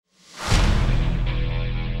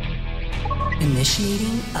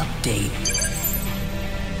Initiating update.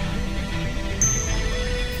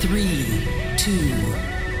 3, 2,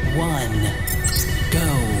 1, go.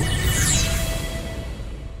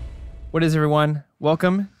 What is everyone?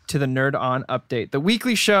 Welcome to the Nerd On Update, the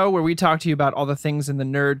weekly show where we talk to you about all the things in the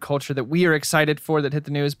nerd culture that we are excited for that hit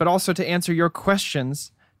the news, but also to answer your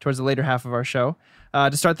questions towards the later half of our show.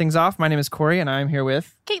 To start things off, my name is Corey, and I'm here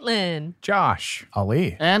with Caitlin, Josh,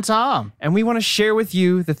 Ali, and Tom. And we want to share with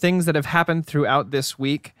you the things that have happened throughout this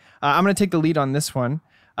week. I'm going to take the lead on this one.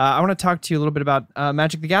 I want to talk to you a little bit about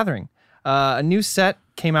Magic the Gathering. A new set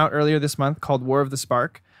came out earlier this month called War of the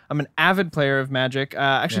Spark. I'm an avid player of Magic.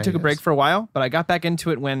 I actually took a break for a while, but I got back into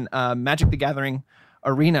it when Magic the Gathering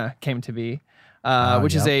Arena came to be,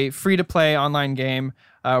 which is a free-to-play online game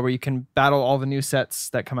where you can battle all the new sets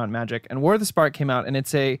that come out in Magic. And War of the Spark came out, and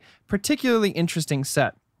it's a particularly interesting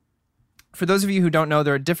set. For those of you who don't know,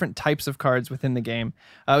 there are different types of cards within the game.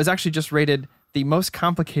 It was actually just rated the most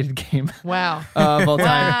complicated game wow. Of all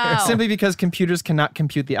time, Wow. simply because computers cannot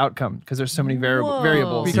compute the outcome because there's so many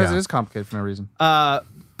variables. Because it is complicated for no reason. But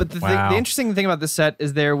the interesting thing about this set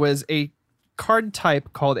is there was a card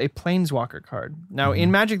type called a Planeswalker card. Now,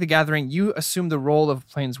 in Magic the Gathering, you assume the role of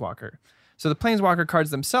Planeswalker. So the Planeswalker cards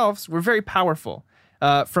themselves were very powerful.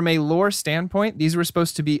 From a lore standpoint, these were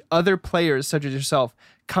supposed to be other players, such as yourself,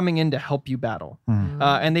 coming in to help you battle.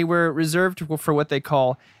 And they were reserved for what they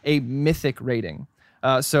call a mythic rating.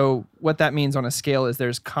 So what that means on a scale is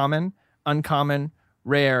there's common, uncommon,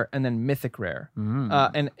 rare, and then mythic rare.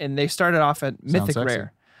 And they started off at mythic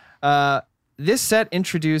rare. This set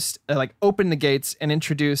introduced, opened the gates and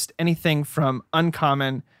introduced anything from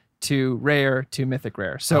uncommon to rare to mythic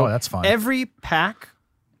rare. So that's fun. Every pack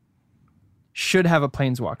should have a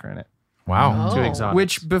Planeswalker in it. Wow. Oh. Too exotic.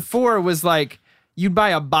 Which before was like, you'd buy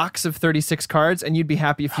a box of 36 cards and you'd be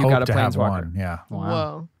happy if you got a to have Planeswalker. one. Yeah.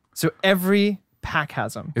 Whoa. So every pack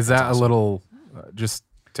has them. Is that a little, just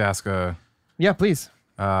to ask a... Yeah, please.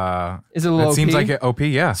 Is it a little It OP? seems like it OP,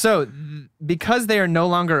 yeah. So because they are no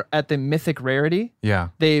longer at the mythic rarity, Yeah.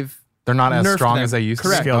 they've They're not as nerfed strong them. as they used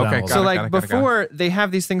Correct. to be. Scaled down a Okay, little. got So it. before they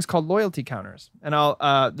have these things called loyalty counters, and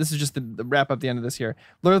this is just the wrap up the end of this here.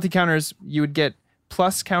 Loyalty counters, you would get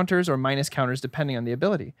plus counters or minus counters depending on the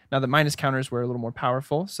ability. Now the minus counters were a little more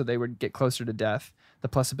powerful, so they would get closer to death. The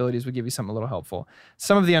plus abilities would give you something a little helpful.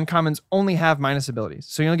 Some of the uncommons only have minus abilities,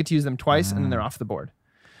 so you only get to use them twice, and then they're off the board.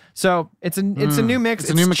 So it's a new mix.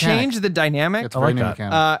 It's a new mechanic. changed the dynamic. It's very new that.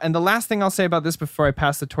 mechanic. And the last thing I'll say about this before I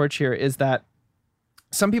pass the torch here is that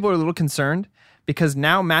some people are a little concerned because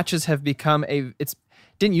now matches have become it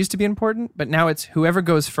didn't used to be important, but now it's whoever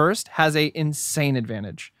goes first has a insane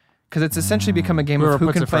advantage because it's essentially become a game Whoever of who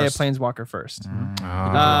puts can it play first. a Planeswalker first.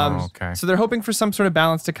 Okay. So they're hoping for some sort of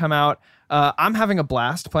balance to come out. I'm having a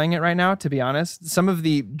blast playing it right now, to be honest. Some of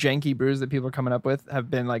the janky brews that people are coming up with have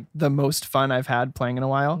been like the most fun I've had playing in a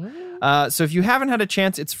while. So if you haven't had a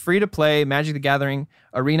chance, it's free to play Magic the Gathering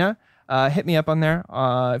Arena. Hit me up on there.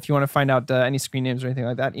 If you want to find out any screen names or anything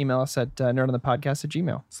like that, email us at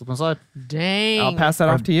nerdonthepodcast@gmail.com. Slip and slide. Dang. I'll pass that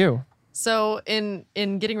off to you. So in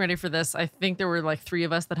getting ready for this, I think there were like 3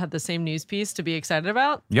 of us that had the same news piece to be excited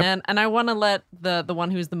about. Yep. And I want to let the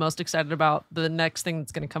one who's the most excited about the next thing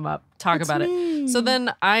that's going to come up talk about it. So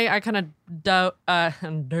then I kind of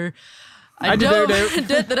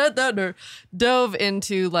dove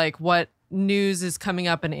into like what news is coming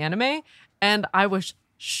up in anime, and I was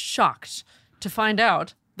shocked to find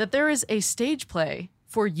out that there is a stage play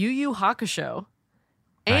for Yu Yu Hakusho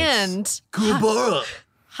and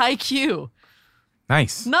Haikyuu.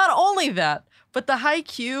 Nice. Not only that, but the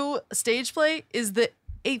Haikyuu stage play is the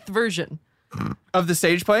 8th version Of the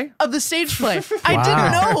stage play? of the stage play. I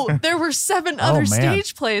didn't know there were 7 other man.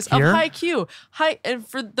 stage plays of Here? Haikyuu. And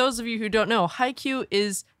for those of you who don't know, Haikyuu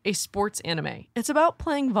is a sports anime. It's about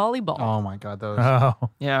playing volleyball. Oh my God, those. Oh,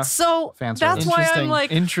 Yeah. So Fan that's service. why I'm Interesting.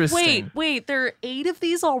 like, Interesting. wait, there are 8 of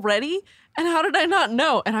these already? And how did I not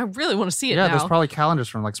know? And I really want to see it Yeah, now. there's probably calendars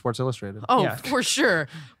from like Sports Illustrated. Oh, Yeah. for sure.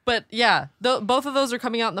 But yeah, both of those are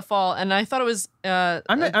coming out in the fall, and I thought it was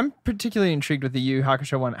I'm particularly intrigued with the Yu Yu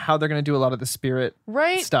Hakusho one, how they're going to do a lot of the spirit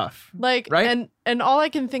right. stuff. Like, Right? and all I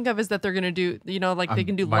can think of is that they're gonna do, they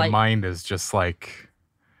can do My light. mind is just like,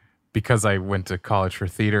 because I went to college for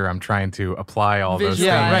theater, I'm trying to apply all those things.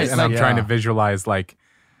 Visualize. Yeah, right. And I'm Yeah. trying to visualize like,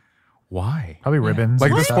 why? probably ribbons.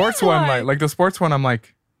 Like and the stuff. sports one, Why? like the sports one, I'm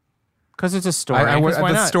like, Because it's a story. I Because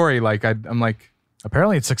why the not? story, like I'm like,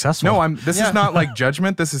 Apparently, it's successful. no, this Yeah. is not like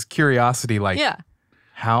judgment. This is curiosity. Like, Yeah.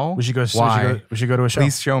 how? We should go. Why? We should go to a show.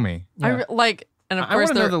 Please show me. Yeah. And of I course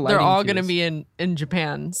wanna know the they're lighting all going to cues. be in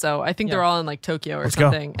Japan. So I think they're Yeah. all in like Tokyo or Let's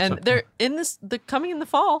go. something. And they're in the coming in the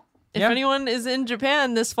fall. If anyone is in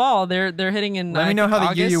Japan this fall, they're hitting in. Let me know how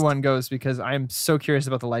August. the UU one goes because I'm so curious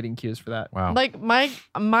about the lighting cues for that. Wow. Like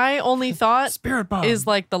my only thought Spirit bomb is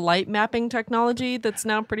like the light mapping technology that's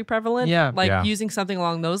now pretty prevalent. Yeah. Like Yeah. using something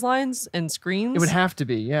along those lines and screens. It would have to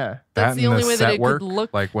be, yeah. That's the and only way that set it work, could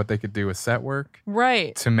look like what they could do with set work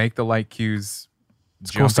right. to make the light cues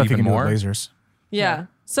It's jump cool stuff you even can more. do with lasers. Yeah.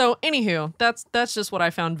 So anywho, that's just what I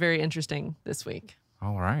found very interesting this week.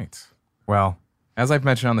 All right. Well, as I've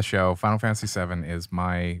mentioned on the show, Final Fantasy VII is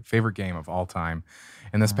my favorite game of all time.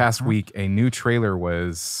 And this past week, a new trailer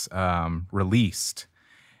was released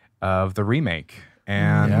of the remake.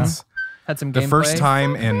 And Had some the gameplay. first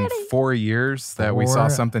time in 4 years that we saw 4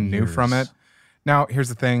 something new from years. it. Now, here's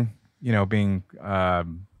the thing, being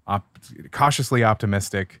cautiously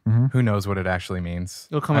optimistic, who knows what it actually means.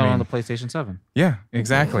 It'll come I out mean, on the PlayStation 7. Yeah,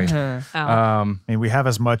 exactly. Yeah. Oh. I mean, we have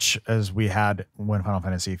as much as we had when Final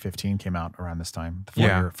Fantasy 15 came out around this time.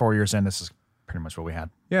 4 years in, this is pretty much what we had.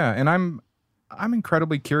 Yeah, and I'm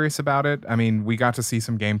incredibly curious about it. I mean, we got to see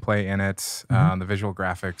some gameplay in it. The visual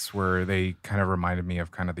graphics they kind of reminded me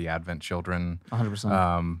of kind of the Advent Children.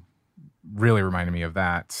 100%. Really reminded me of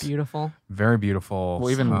that. Beautiful. Very beautiful.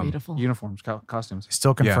 well, even beautiful. uniforms, costumes.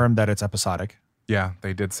 Still confirmed that it's episodic. Yeah,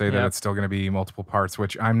 they did say that Yep. it's still going to be multiple parts,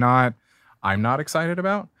 which I'm not excited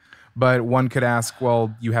about. But one could ask,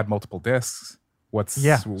 well, you had multiple discs. What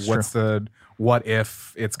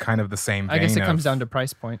if it's kind of the same I guess vein it comes of- down to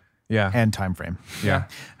price point. Yeah. And time frame. Yeah.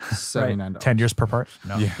 $79. 10 years per part?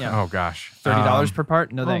 No. Yeah. Yeah. Oh gosh. $30 per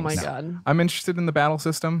part? No Oh thanks. my god. I'm interested in the battle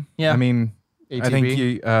system. Yeah. I mean, I think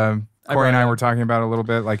ATB. Corey and brought I it were up. talking about it a little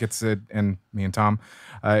bit, like and me and Tom,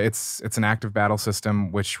 it's an active battle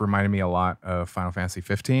system, which reminded me a lot of Final Fantasy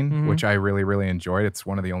 15, which I really, really enjoyed. It's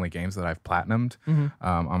one of the only games that I've platinumed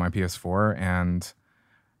on my PS4,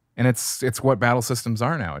 and it's what battle systems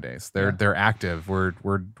are nowadays. They're active. We're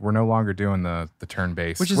no longer doing the turn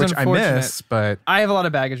based, Which is I unfortunate. miss, but I have a lot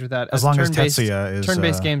of baggage with that. As long as turn-based- Tetsuya is,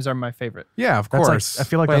 turn-based games are my favorite. yeah, of That's course. like, I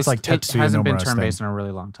feel like But that's like it Tetsuya hasn't been Nomura's turn-based thing. in a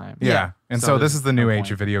really long time. Yeah. And so this is the new no age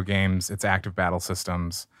point. of video games. It's active battle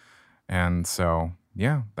systems. And so,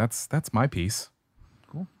 yeah, that's my piece.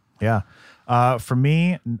 Yeah. For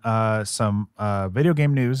me, some video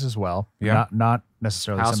game news as well. Yeah. Not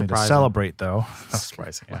necessarily How something to surprising. celebrate, though. How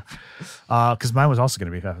surprising, yeah. Because mine was also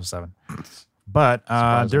going to be FF7. But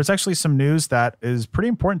there's actually some news that is pretty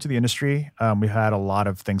important to the industry. We've had a lot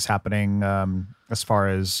of things happening as far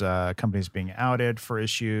as companies being outed for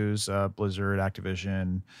issues, Blizzard,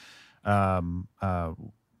 Activision,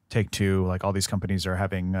 Take-Two, like all these companies are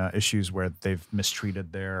having issues where they've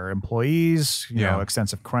mistreated their employees, you know,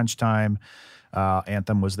 extensive crunch time.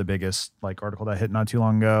 Anthem was the biggest article that hit not too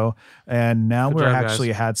long ago. And now Good we're job, guys.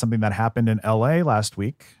 actually had something that happened in LA last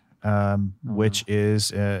week, which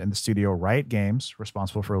is in the studio Riot Games,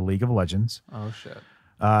 responsible for League of Legends. Oh, shit.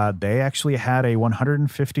 They actually had a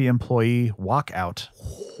 150 employee walkout.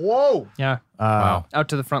 Yeah. Wow. Out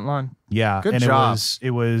to the front lawn. Yeah, Good and job.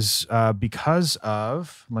 it was because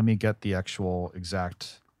of, let me get the actual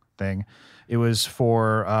exact thing. It was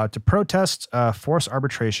for to protest forced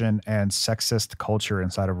arbitration and sexist culture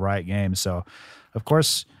inside of Riot Games. So, of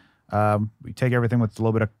course, we take everything with a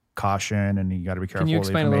little bit of caution, and you got to be careful. Can you with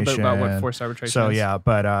explain a little bit about what information. forced arbitration So is? yeah,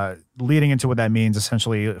 but leading into what that means,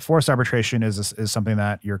 essentially, forced arbitration is something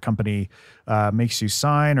that your company makes you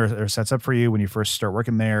sign or sets up for you when you first start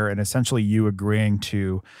working there, and essentially you agreeing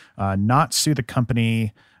to not sue the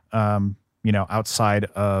company, outside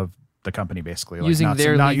of the company, basically, Using not,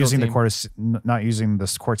 their not legal using team. the court, not using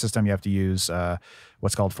this court system. You have to use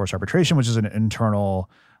what's called forced arbitration, which is an internal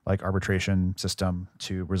arbitration system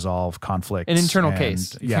to resolve conflicts. An internal and-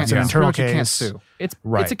 case. Yeah, it's an Yeah. internal Pretty much you case. can't sue. It's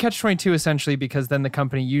Right. a catch-22 essentially because then the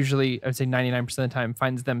company usually, I would say 99% of the time,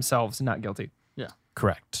 finds themselves not guilty.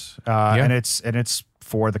 Correct. And it's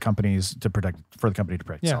for the companies to protect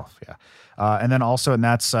itself. Yeah. And then also, and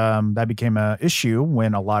that became an issue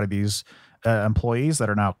when a lot of these employees that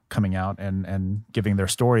are now coming out and giving their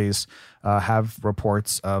stories have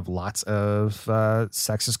reports of lots of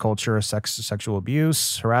sexist culture, sexual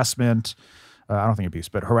abuse, harassment. I don't think abuse,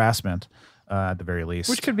 but harassment at the very least.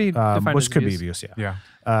 Which could be defined as be abuse. abuse. Yeah.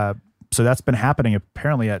 Yeah. So that's been happening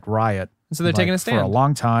apparently at Riot. And so they're taking a for a stand.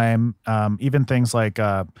 long time. Even things like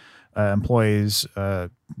employees that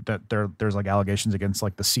there's allegations against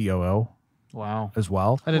the COO Wow. as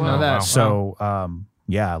well. I didn't Wow. know that. Wow. So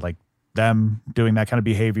yeah, them doing that kind of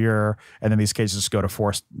behavior, and then these cases go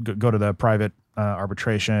to the private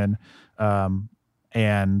arbitration,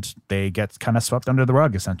 and they get kind of swept under the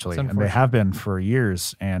rug essentially, It's and they unfortunate. have been for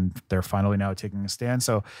years, and they're finally now taking a stand.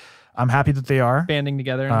 So I'm happy that they are Banding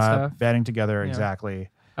together and stuff. banding together. Yeah. Exactly.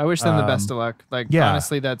 I wish them the best of luck. yeah.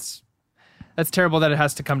 Honestly, that's that's terrible that it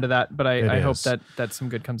has to come to that. But I hope is. that some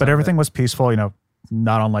good comes. But out everything of was peaceful,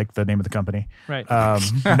 not unlike the name of the company. Right.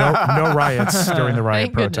 No riots during the riot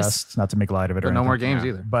Thank goodness. protests. Not to make light of it, But or no more anything. games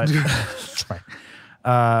either. But right.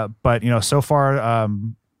 So far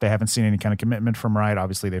they haven't seen any kind of commitment from Riot.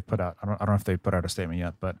 Obviously, they've put out. I don't know if they've put out a statement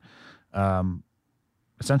yet, but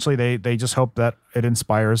essentially they just hope that it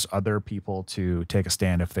inspires other people to take a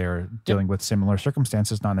stand if they're dealing with similar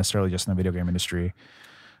circumstances, not necessarily just in the video game industry.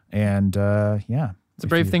 And it's a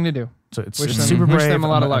brave thing to do. So it's Wish them- super wish brave. them a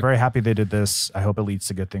lot of I'm luck. very happy they did this. I hope it leads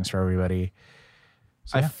to good things for everybody.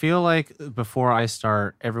 So, I feel like before I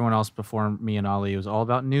start, everyone else before me and Ollie, it was all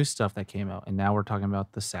about new stuff that came out, and now we're talking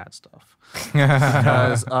about the sad stuff.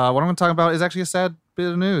 Because what I'm going to talk about is actually a sad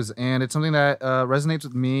bit of news, and it's something that resonates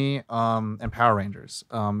with me and Power Rangers.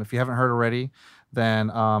 If you haven't heard already, then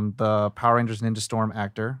the Power Rangers Ninja Storm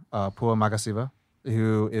actor, Pua Magasiva,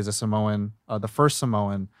 who is a Samoan, the first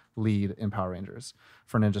Samoan lead in Power Rangers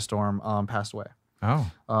for Ninja Storm, passed away.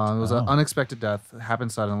 Oh. It was an unexpected death. It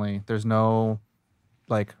happened suddenly. There's no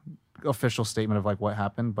official statement of what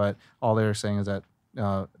happened, but all they're saying is that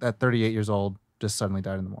at 38 years old, just suddenly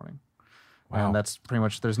died in the morning. Wow. And that's pretty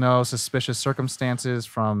much, there's no suspicious circumstances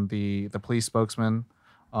from the police spokesman.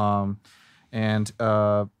 And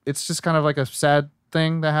it's just kind of like a sad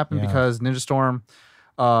thing that happened because Ninja Storm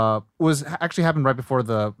was actually happened right before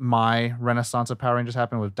the renaissance of Power Rangers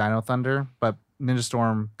happened with Dino Thunder, but Ninja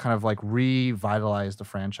Storm kind of revitalized the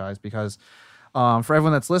franchise because for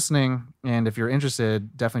everyone that's listening, and if you're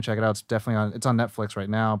interested, definitely check it out. It's on Netflix right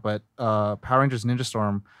now. But Power Rangers Ninja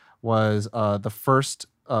Storm was the first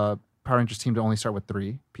Power Rangers team to only start with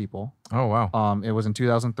 3 people. Oh, wow. It was in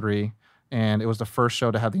 2003, and it was the first show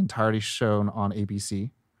to have the entirety shown on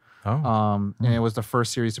ABC. Oh. And it was the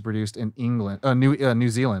first series to produced in New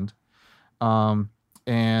Zealand. And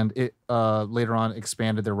it later on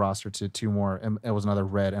expanded their roster to 2 more, and it was another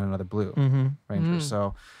red and another blue Rangers.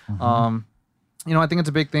 So, I think it's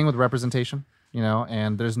a big thing with representation,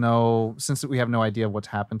 and there's since we have no idea what's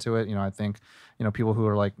happened to it, I think, people who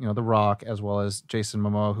are The Rock, as well as Jason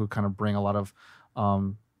Momoa, who kind of bring a lot of,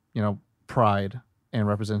 pride and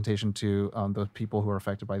representation to the people who are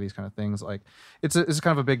affected by these kind of things. It's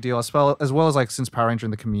kind of a big deal, as well as since Power Ranger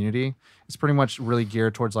in the community, it's pretty much really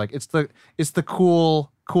geared towards it's the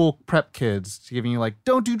cool prep kids giving you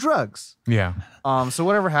don't do drugs. Yeah. So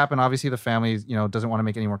whatever happened, obviously the family doesn't want to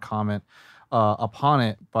make any more comment upon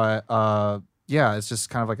it, but it's just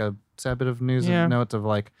kind of a sad bit of news and note of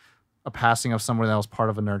a passing of someone that was part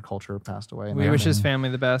of a nerd culture passed away. We wish his family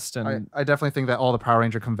the best, and I definitely think that all the Power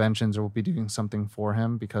Ranger conventions will be doing something for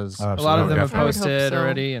him because a lot of them have I would hope posted so.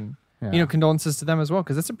 already, and condolences to them as well,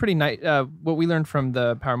 because it's a pretty nice. What we learned from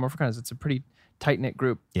the Power Morphicon is it's a pretty tight knit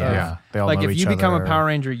group. Yeah. They all know if each you become other. a Power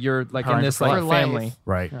Ranger, you're in Power this Ranger for life. family.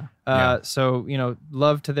 Right. So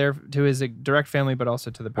love to his direct family, but also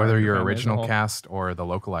to the Power Whether Ranger you're family as a original whole. cast or the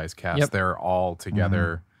localized cast, Yep. they're all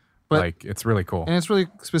together. But- It's really cool. And it's really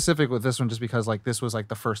specific with this one just because this was the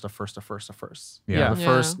first. Yeah. The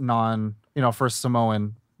first first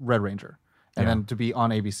Samoan Red Ranger. And Yeah. then to be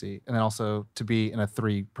on ABC, and then also to be in a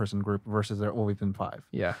 3-person group versus their we've been 5.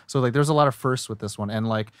 Yeah. So there's a lot of firsts with this one, and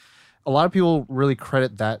a lot of people really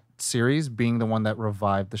credit that series being the one that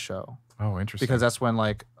revived the show Oh, interesting. because that's when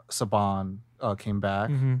Saban came back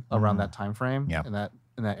around that time frame Yep. in that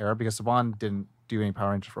era because Saban didn't do any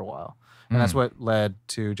Power Rangers for a while. And that's what led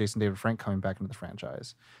to Jason David Frank coming back into the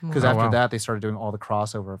franchise. Because after wow. that, they started doing all the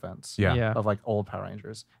crossover events Yeah. of old Power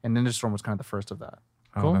Rangers. And Ninja Storm was kind of the first of that.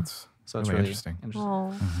 Oh, Cool. that's So it's really really interesting.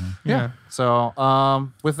 Oh. Yeah. So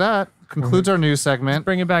with that, concludes our news segment.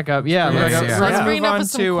 Bring it back up. Yeah. Yeah, Let's, yeah. let's Let's move bring it up on with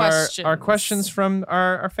some to our questions. questions from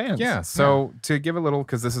our fans. Yeah. So to give a little,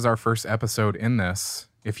 because this is our first episode in this,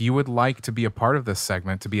 if you would like to be a part of this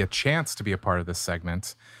segment, to be a chance to be a part of this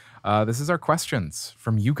segment, this is our questions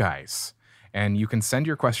from you guys. And you can send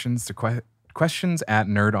your questions to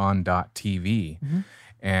questions@nerdon.tv.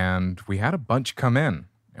 And we had a bunch come in,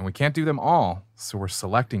 and we can't do them all, so we're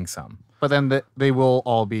selecting some. But then they will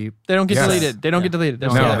all be. They don't get Yes. deleted. They don't get deleted. They'll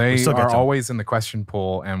No, stay there. they still get are them. always in the question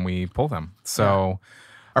pool, and we pull them. So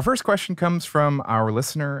our first question comes from our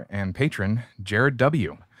listener and patron, Jared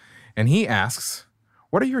W. And he asks,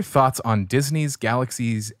 what are your thoughts on Disney's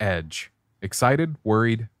Galaxy's Edge? Excited,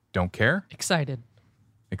 worried, don't care? Excited.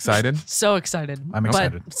 Excited? So excited. I'm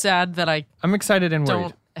excited. But sad that I I'm excited and worried.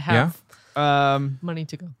 don't have Yeah. money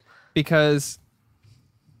to go. Because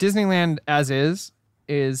Disneyland as is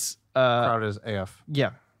Crowded as AF.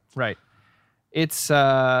 yeah, right. It's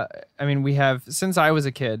I mean, we have, since I was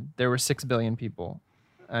a kid, there were 6 billion people.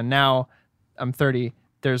 And now I'm 30.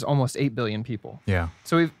 there's almost 8 billion people. Yeah.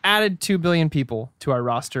 So we've added 2 billion people to our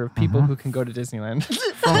roster of people who can go to Disneyland.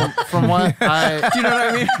 From what I Do you know what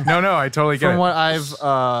I mean? No, I totally get from it. what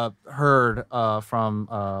I've heard from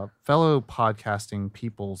fellow podcasting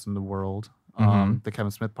peoples in the world, the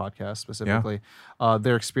Kevin Smith podcast specifically,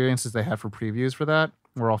 their experiences they had for previews for that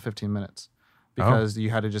were all 15 minutes because you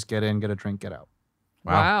had to just get in, get a drink, get out.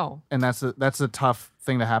 Wow. And that's a tough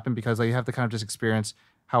thing to happen because you have to kind of just experience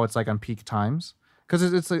how it's like on peak times because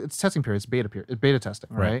it's testing period, it's beta testing,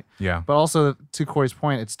 right? Yeah. But also to Corey's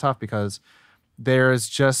point, it's tough because there's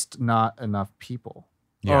just not enough people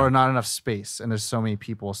or not enough space, and there's so many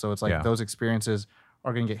people, so it's like those experiences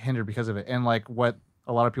are going to get hindered because of it. And like what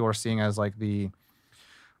a lot of people are seeing as like the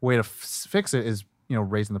way to fix it is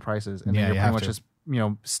raising the prices, and then you're pretty much just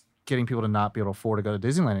getting people to not be able to afford to go to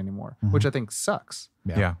Disneyland anymore, which I think sucks.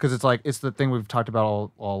 Yeah. Because it's the thing we've talked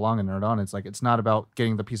about all along in Nerd On. It's like it's not about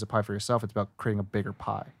getting the piece of pie for yourself. It's about creating a bigger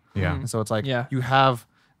pie. Yeah. And so it's like Yeah. you have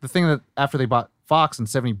the thing that after they bought Fox and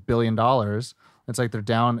 $70 billion, it's like they're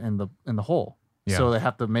down in the hole. Yeah. So they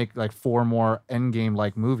have to make like 4 more Endgame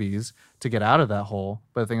like movies to get out of that hole.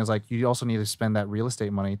 But the thing is like you also need to spend that real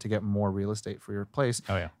estate money to get more real estate for your place.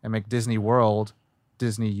 Oh, yeah. And make Disney World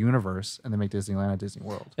Disney Universe and then make Disneyland a Disney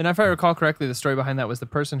World. And if I recall correctly, the story behind that was the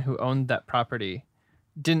person who owned that property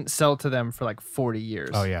didn't sell to them for like 40 years.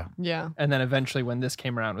 Oh yeah. Yeah. And then eventually when this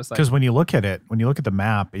came around, it was like, Because when you look at the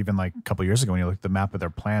map, even like a couple years ago, when you look at the map of their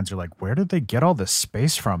plans, you're like, where did they get all this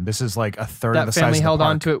space from? This is like a third of that the size family of the held park.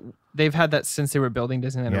 on to it. They've had that since they were building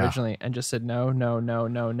Disneyland Yeah. originally, and just said no,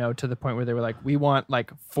 to the point where they were like, we want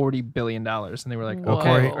like $40 billion, and they were like, Whoa.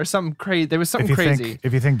 okay, or something crazy. There was something if you crazy.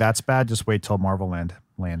 if you think that's bad, just wait till Marvel Land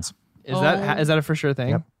lands. Is that a for sure thing?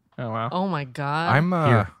 Yep. Oh wow. Oh my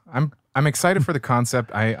God. I'm excited for the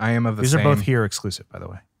concept. I am of the These same. are both here exclusive, by the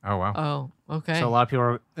way. Oh wow. Oh, okay. So a lot of people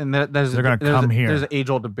are, and there's They're gonna come here. There's an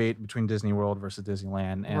age-old debate between Disney World versus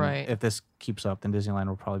Disneyland, and Right. if this keeps up, then Disneyland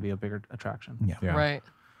will probably be a bigger attraction. Yeah. Yeah. Right.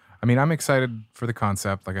 I mean, I'm excited for the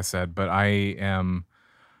concept, like I said, but I am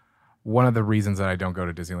one of the reasons that I don't go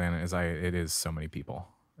to Disneyland is it is so many people.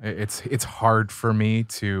 It's hard for me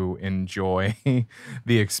to enjoy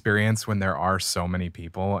the experience when there are so many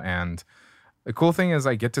people. And the cool thing is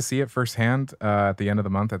I get to see it firsthand at the end of the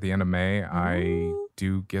month, at the end of May. I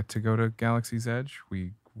do get to go to Galaxy's Edge.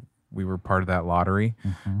 We were part of that lottery,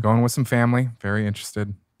 going with some family, very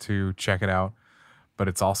interested to check it out. But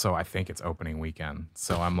it's also, I think it's opening weekend.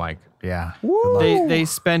 So I'm like, Yeah. They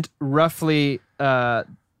spent roughly the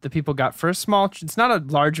people got for a small. It's not a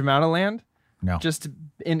large amount of land. No. Just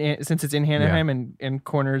since it's in Anaheim and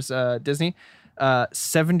corners Disney,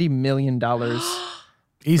 $70 million for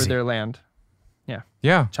Easy. their land.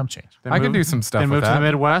 yeah, Chump change. Then I could move- do some stuff Then with move to that. the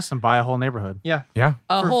Midwest and buy a whole neighborhood. Yeah. Yeah.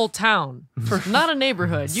 A whole town, not a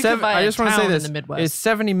neighborhood. You can buy I a just want to town say this: in the Midwest. it's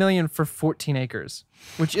 $70 million for 14 acres,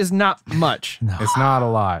 which is not much. It's not a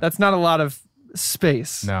lot. That's not a lot of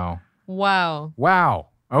space. No. Wow. Wow.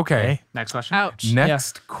 Okay. Next question. Ouch.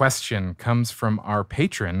 Next question comes from our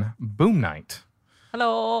patron, Boom Knight.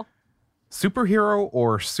 Hello. Superhero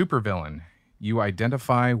or supervillain you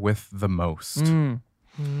identify with the most?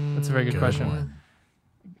 That's a very good question.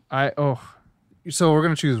 So we're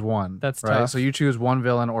gonna choose one. That's right. tough. So you choose one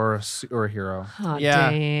villain or a hero, Oh, Yeah.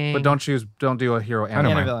 dang. but don't do a hero I and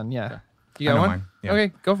know a mine. villain. Yeah. You I got know one? mine, yeah.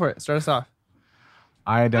 Okay, go for it. Start us off.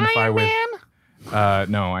 I identify with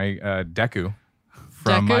Deku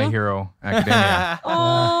from My Deku? Hero Academia.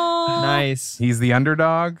 Oh. Nice. He's the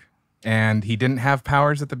underdog, and he didn't have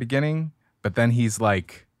powers at the beginning, but then he's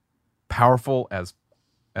like powerful as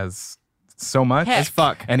so much Heck. As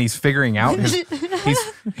fuck. and he's figuring out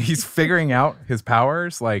he's figuring out his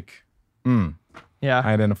powers. Like, Yeah.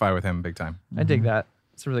 I identify with him big time. I dig that.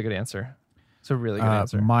 It's a really good answer. It's a really good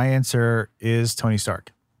answer. My answer is Tony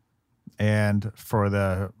Stark. And for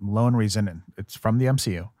the lone reason, it's from the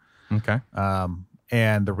MCU. Okay.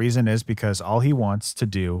 And the reason is because all he wants to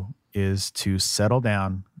do is to settle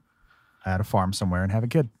down at a farm somewhere and have a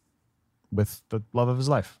kid with the love of his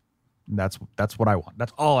life. And that's what I want.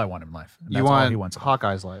 That's all I want in life. And You that's all want he wants.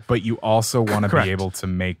 Hawkeye's life. But you also want to Correct. be able to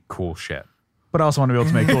make cool shit. But I also want to be able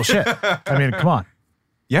to make cool shit. I mean, come on.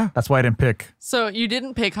 Yeah. That's why I didn't pick. So you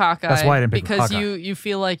didn't pick Hawkeye. That's why I didn't pick because Hawkeye. you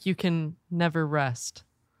feel like you can never rest.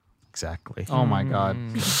 Exactly. Oh my god.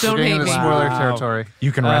 Don't We're getting hate into me. spoiler Wow. territory.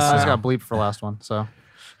 You can rest I just now. got bleeped for last one. So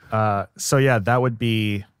So yeah, that would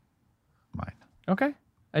be mine. Okay.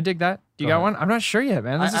 I dig that. Do you got one? I'm not sure yet,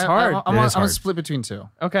 man. This is I- hard. I'm It is gonna hard. split between two.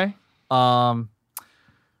 Okay.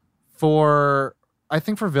 I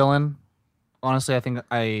think for villain, honestly, I think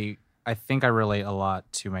I relate a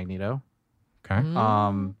lot to Magneto. Okay.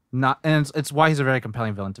 Not, and it's why he's a very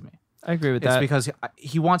compelling villain to me. I agree with It's that. because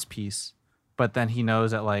he wants peace, but then he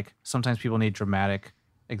knows that like sometimes people need dramatic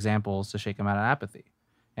examples to shake them out of apathy,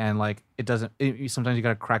 and like it doesn't. Sometimes you got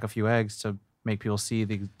to crack a few eggs to make people see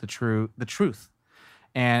the truth,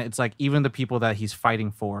 and it's like even the people that he's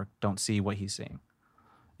fighting for don't see what he's seeing,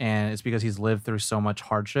 and it's because he's lived through so much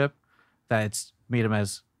hardship that it's made him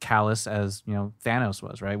as callous as Thanos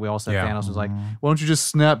was. Right? We all said Thanos was like, why don't you just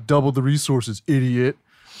snap double the resources, idiot,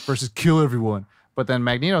 versus kill everyone. But then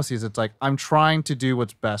Magneto sees it's like, I'm trying to do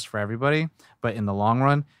what's best for everybody, but in the long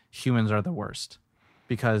run, humans are the worst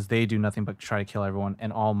because they do nothing but try to kill everyone,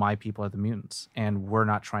 and all my people are the mutants, and we're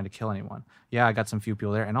not trying to kill anyone. Yeah, I got some few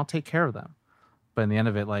people there, and I'll take care of them. But in the end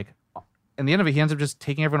of it, he ends up just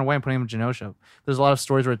taking everyone away and putting them in Genosha. There's a lot of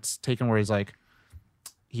stories where it's taken where he's like,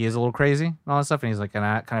 he is a little crazy and all that stuff, and he's like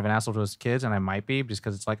kind of an asshole to his kids, and I might be just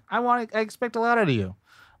because it's like, I expect a lot out of you.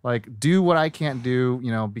 Like, do what I can't do,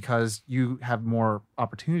 because you have more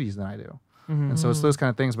opportunities than I do. And so it's those kind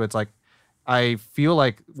of things. But it's like, I feel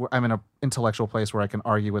like I'm in an intellectual place where I can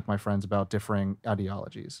argue with my friends about differing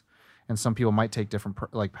ideologies. And some people might take different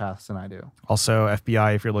paths than I do. Also,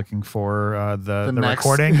 FBI, if you're looking for the next-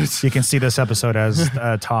 recording, you can see this episode as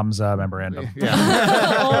Tom's memorandum.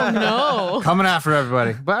 Yeah. Oh no. Coming after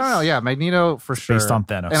everybody. But I don't know. Yeah, Magneto for sure. Based on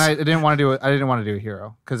Thanos. And I didn't want to do a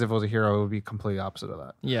hero, because if it was a hero, it would be completely opposite of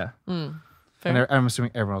that. yeah. And Fair. I'm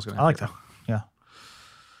assuming everyone else going to I like that. Yeah.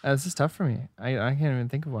 This is tough for me. I can't even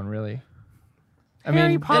think of one really. I Harry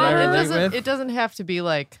mean, Potter. that I It relate doesn't. with. It doesn't have to be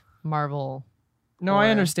like Marvel. No, or I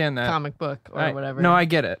understand that. comic book or whatever. No, I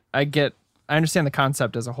get it. I understand the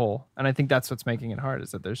concept as a whole, and I think that's what's making it hard.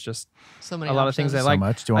 Is that there's just so many a lot of things I options. like.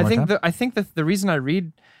 much. Do you want more time? I think that the reason I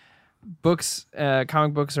read books,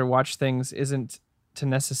 comic books, or watch things isn't to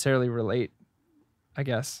necessarily relate. I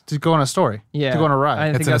guess. To go on a story. Yeah. To go on a ride. I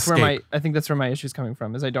think It's an that's where escape. my issue's coming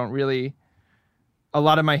from. Is I don't really. A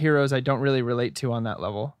lot of my heroes I don't really relate to on that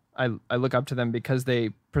level. I look up to them because they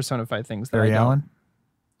personify things that Barry I don't. Allen?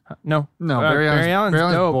 No, Barry Allen's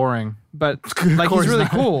dope. boring. But like course he's really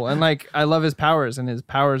not. cool, and like I love his powers, and his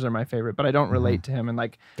powers are my favorite. But I don't relate to him. And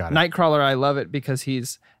like Got it. Nightcrawler, I love it because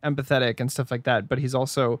he's empathetic and stuff like that. But he's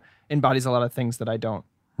also embodies a lot of things that I don't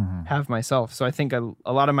have myself. So I think a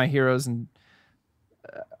lot of my heroes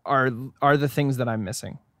are the things that I'm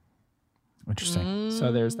missing. Interesting.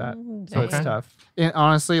 So there's that. So it's Dang. tough. And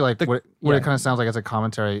honestly, like what yeah. it kind of sounds like as a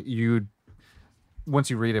commentary, once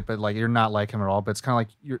you read it, but like you're not like him at all. But it's kind of like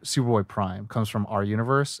your Superboy Prime comes from our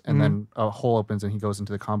universe, and then a hole opens and he goes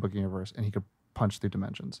into the comic book universe, and he could punch through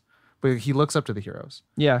dimensions. But he looks up to the heroes,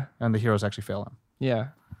 Yeah. and the heroes actually fail him. Yeah.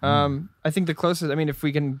 I think the closest. I mean, if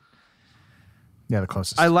we can. Yeah, the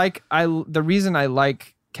closest. The reason I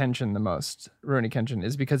like Kenshin the most, Rurouni Kenshin,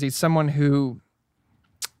 is because he's someone who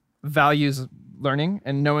values learning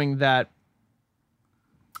and knowing that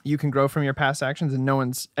you can grow from your past actions, and no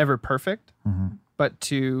one's ever perfect,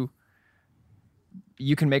 but you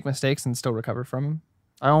can make mistakes and still recover from them.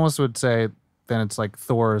 I almost would say then it's like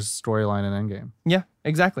Thor's storyline in Endgame. Yeah,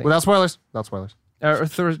 exactly. Without spoilers. Without spoilers. Or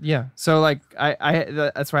Thor, yeah. So like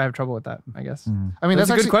that's why I have trouble with that, I guess. I mean,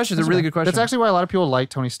 That's a good actually- question. It's a really good question. That's actually why a lot of people like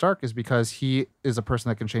Tony Stark, is because he is a person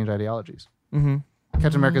that can change ideologies. Mm-hmm.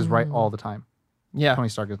 Captain America is right all the time. Yeah. Tony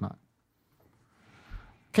Stark is not.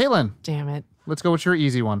 Caitlin, Damn it. let's go with your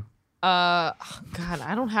easy one. God,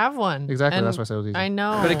 I don't have one. Exactly, And that's why I said it was easy. I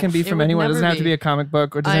know. But it can be from would anyone. It doesn't never have to be a comic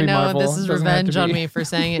book, or it doesn't I have to be know Marvel. this is It doesn't have to revenge on be- me for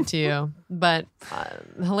saying it to you, but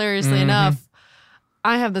hilariously enough,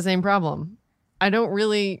 I have the same problem. I don't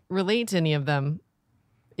really relate to any of them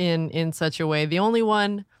in such a way. The only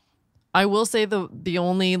one, I will say the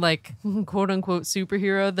only like quote unquote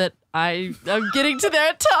superhero that I'm getting to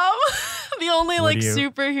that, Tom. The only What like do you-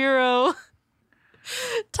 superhero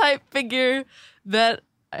type figure that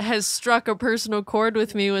has struck a personal chord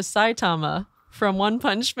with me was Saitama from One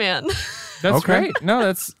Punch Man. That's Okay. great. No,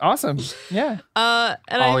 that's awesome. Yeah. And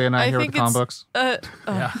Ollie and I here with think the comic it's-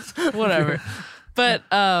 books. whatever. But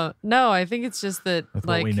no, I think it's just that with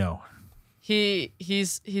like what we know.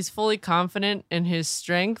 he's fully confident in his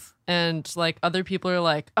strength, and like other people are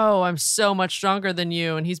like, "Oh, I'm so much stronger than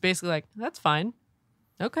you," and he's basically like, "That's fine,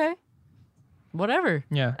 okay, whatever."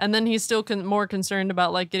 Yeah. And then he's still more concerned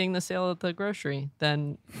about like getting the sale at the grocery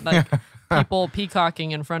than like people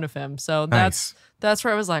peacocking in front of him. So that's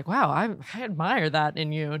where I was like, wow, I admire that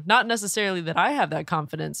in you. Not necessarily that I have that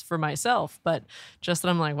confidence for myself, but just that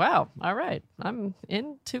I'm like, wow, all right, I'm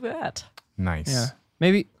into that. Nice. Yeah.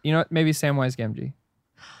 Maybe, you know what? Maybe Samwise Gamgee.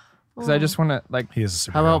 Because I just want to, like, He is a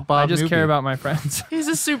superhero. How about Bob I just Newby? care about my friends. He's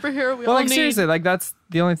a superhero. We Well, all like, need. seriously, like, that's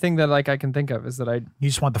the only thing that, like, I can think of is that You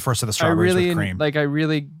just want the first of the I strawberries really, with cream. like, I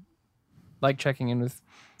really like checking in with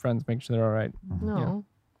friends, making sure they're all right. No.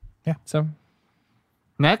 So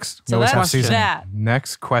Next. So always have that's seasoning. that.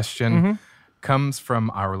 Next question comes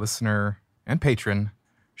from our listener and patron,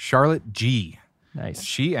 Charlotte G. nice.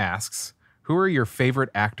 She asks, who are your favorite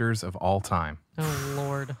actors of all time? Oh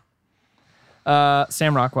Lord.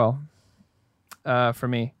 Sam Rockwell. For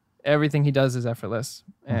me, everything he does is effortless,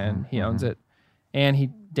 and he owns it, and he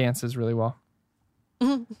dances really well.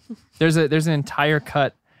 There's an entire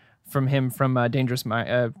cut from him from Dangerous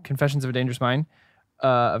Mind, Confessions of a Dangerous Mind,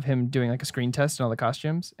 of him doing like a screen test and all the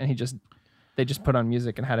costumes, and they just put on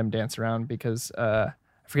music and had him dance around because I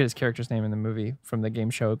forget his character's name in the movie from the game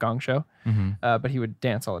show Gong Show, but he would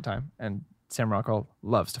dance all the time, and Sam Rockwell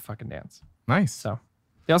loves to fucking dance. Nice. So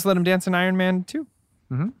they also let him dance in Iron Man 2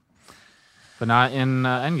 But not in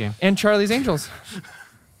Endgame. and Charlie's Angels.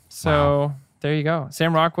 So there you go.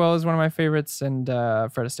 Sam Rockwell is one of my favorites, and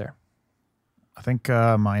Fred Astaire. I think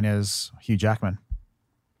mine is Hugh Jackman.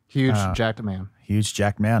 Huge jacked man. Huge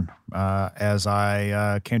Jack man. As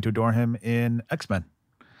I came to adore him in X-Men.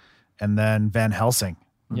 And then Van Helsing.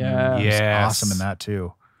 Yeah. He's Yes. awesome in that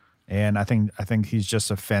too. And I think he's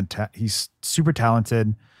just he's super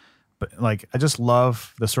talented. But like I just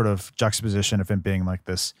love the sort of juxtaposition of him being like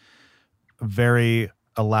this very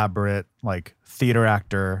elaborate like theater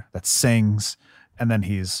actor that sings, and then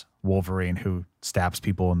he's Wolverine who stabs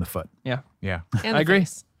people in the foot. Yeah. Yeah. And I the agree.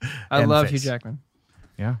 face. I And love face. Hugh Jackman.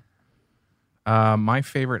 Yeah. My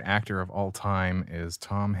favorite actor of all time is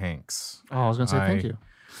Tom Hanks. Oh, I was gonna say thank you.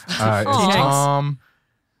 It's Aw. Tom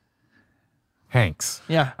Hanks.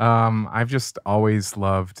 Yeah. I've just always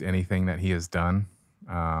loved anything that he has done.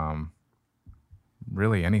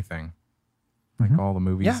 Really anything. Like all the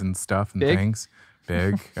movies Yeah. and stuff and Big. things.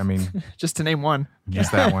 Big. I mean, Just to name one.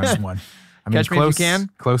 just that one. Just one. I mean, Catch Me If You close, Can?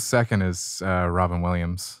 close second is Robin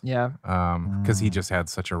Williams. Yeah. Because he just had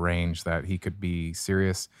such a range that he could be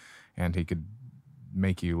serious and he could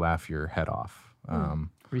make you laugh your head off.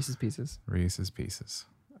 Reese's Pieces. Reese's Pieces.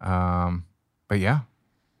 But yeah,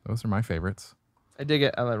 those are my favorites. I dig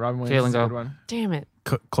it. I like Robin Williams. Is a Caitlin, good go. one. Damn it.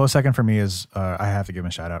 Close second for me is I have to give him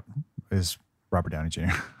a shout out is Robert Downey Jr.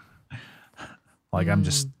 Like I'm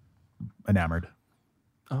just enamored.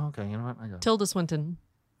 Oh, okay. You know what? I got it. Tilda Swinton.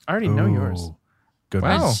 I already know yours. Ooh, Good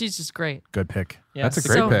Wow. one. She's just great. Good pick. Yeah. That's a so-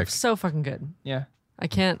 great so, pick. So fucking good. Yeah. I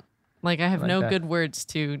can't. Like I have like no that. good words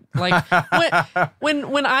to like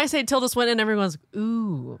when I say Tilda Swinton, everyone's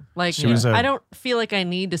ooh. Like She was a- I don't feel like I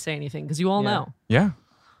need to say anything because you all Yeah. know Yeah.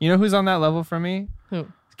 You know who's on that level for me? who.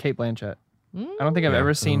 Kate Blanchett. I don't think I've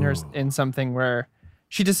ever seen her in something where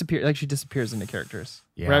she disappears into characters.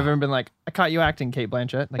 Where Yeah. I've ever been like, I caught you acting, Kate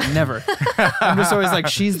Blanchett. Like never. I'm just always like,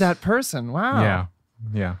 she's that person. Wow. Yeah.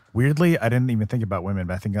 Yeah. Weirdly, I didn't even think about women,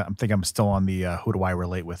 but I think I'm still on the who do I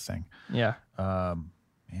relate with thing. Yeah. Man,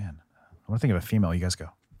 I want to think of a female. You guys go.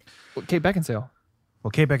 Well, Kate Beckinsale.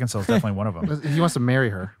 Well, Kate Beckinsale is definitely one of them. He wants to marry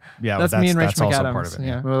her. Yeah, That's but me and Rachel that's also McAdams. part of it.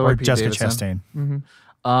 Yeah. Well, Or Pete Jessica Davidson. Chastain.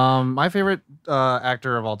 My favorite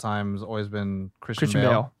actor of all time has always been Christian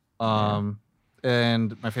Bale.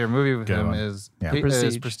 And my favorite movie with Good him one. is Yeah.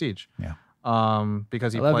 Prestige. Yeah.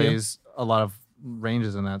 Because he I love you. plays a lot of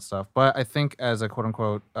ranges in that stuff. But I think as a quote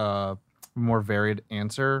unquote more varied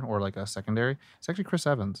answer or like a secondary, it's actually Chris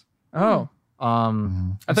Evans. Oh.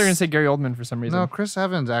 Um, I thought you were gonna say Gary Oldman for some reason. No, Chris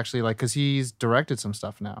Evans actually, like, because he's directed some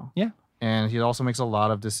stuff now. Yeah. And he also makes a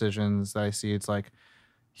lot of decisions that I see. It's like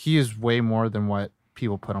he is way more than what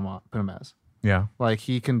people put him as. Yeah. Like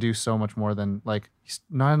he can do so much more than like he's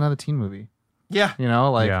not another teen movie. Yeah. You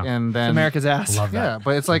know, like Yeah. and then America's ass. Love that. yeah,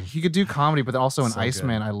 but it's like he could do comedy, but then also in So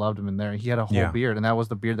Iceman, I loved him in there. He had a whole Yeah. beard, and that was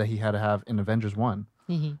the beard that he had to have in Avengers 1.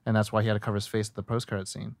 And that's why he had to cover his face at the post-credit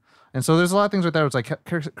scene. And so there's a lot of things right there. It's like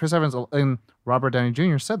Chris Evans and Robert Downey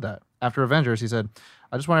Jr. said that after Avengers. He said,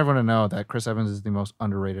 "I just want everyone to know that Chris Evans is the most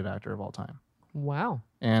underrated actor of all time." Wow.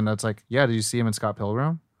 And it's like, yeah, did you see him in Scott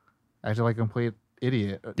Pilgrim? Acted like a complete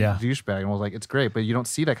idiot, Yeah. douchebag, and was like, it's great, but you don't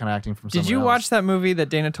see that kind of acting from. Did someone you else. watch that movie that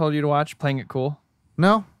Dana told you to watch, Playing It Cool?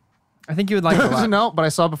 No, I think you would like it a lot. no, but I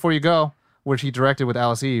saw Before You Go, which he directed with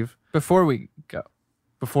Alice Eve. Before we go.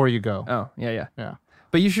 Before You Go, Oh, yeah. yeah.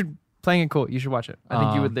 But you should, Playing It Cool, you should watch it. I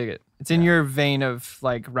think you would dig it. It's in your vein of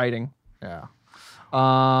like writing. Yeah.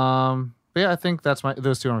 But yeah, I think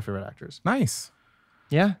those two are my favorite actors. Nice.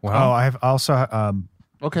 Yeah. Wow. Oh, I have also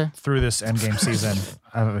Okay. through this Endgame season,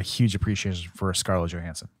 I have a huge appreciation for Scarlett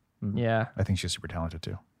Johansson. Yeah. I think she's super talented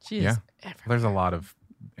too. She is Yeah. everywhere. There's a lot of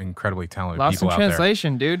incredibly talented Lost people in out there.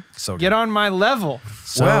 translation, dude. So Get good. on my level.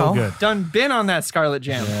 So Well, good. Done been on that Scarlet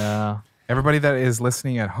Jam. Yeah. Everybody that is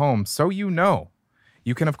listening at home, so you know,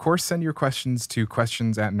 you can, of course, send your questions to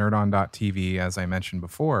questions@nerdon.tv, as I mentioned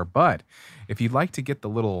before. But if you'd like to get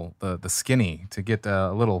the skinny, to get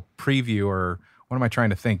a little preview or what am I trying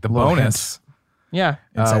to think? The Little bonus. Yeah.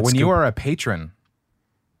 Inside When you scoop. are a patron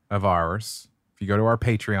of ours, if you go to our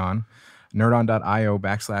Patreon,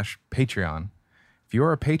 nerdon.io/Patreon, if you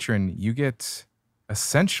are a patron, you get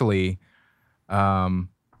essentially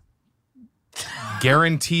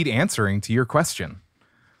guaranteed answering to your question.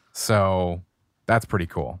 So that's pretty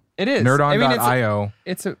cool. It is. Nerdon.io.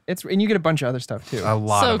 It's and you get a bunch of other stuff too. A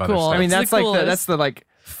lot So of other cool. stuff. I mean, It's that's the like coolest. that's the like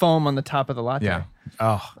foam on the top of the latte. Yeah.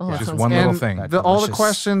 Oh, Oh, that Just sounds one good. little And thing. all the Delicious.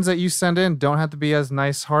 questions that you send in don't have to be as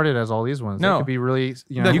nice-hearted as all these ones. No. They could be really,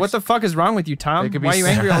 you know, What the fuck is wrong with you, Tom? they could be, Why are you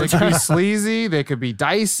angry all the they could be time? sleazy. They could be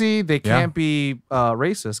dicey. They can't be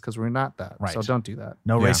racist because we're not that. Right. So don't do that.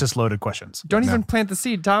 no Yeah. racist loaded questions. Don't even plant the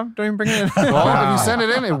seed, Tom. Don't even bring it in. Well, if you send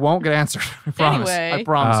it in, it won't get answered. I promise. Anyway. I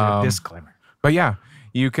promise you. Disclaimer. But yeah,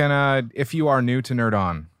 you can, if you are new to Nerd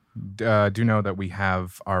On, do know that we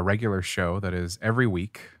have our regular show that is every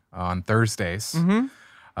week on Thursdays,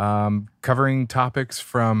 covering topics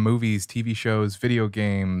from movies, TV shows, video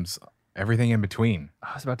games, everything in between.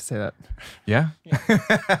 I was about to say that. Yeah.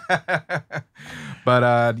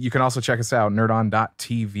 But you can also check us out,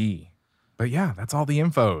 nerdon.tv. But yeah, that's all the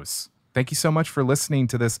infos. Thank you so much for listening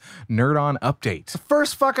to this Nerd On update.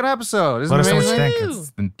 First fucking episode. Isn't Let it us know what you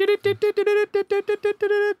amazing? think.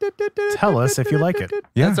 Tell us if you like it.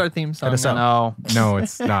 Yeah. That's our theme song. us now. up. No. No,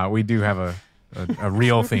 it's not. We do have a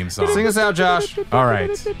real theme song. Sing us out, Josh. All right.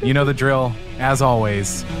 You know the drill. As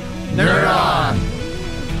always, Nerd on.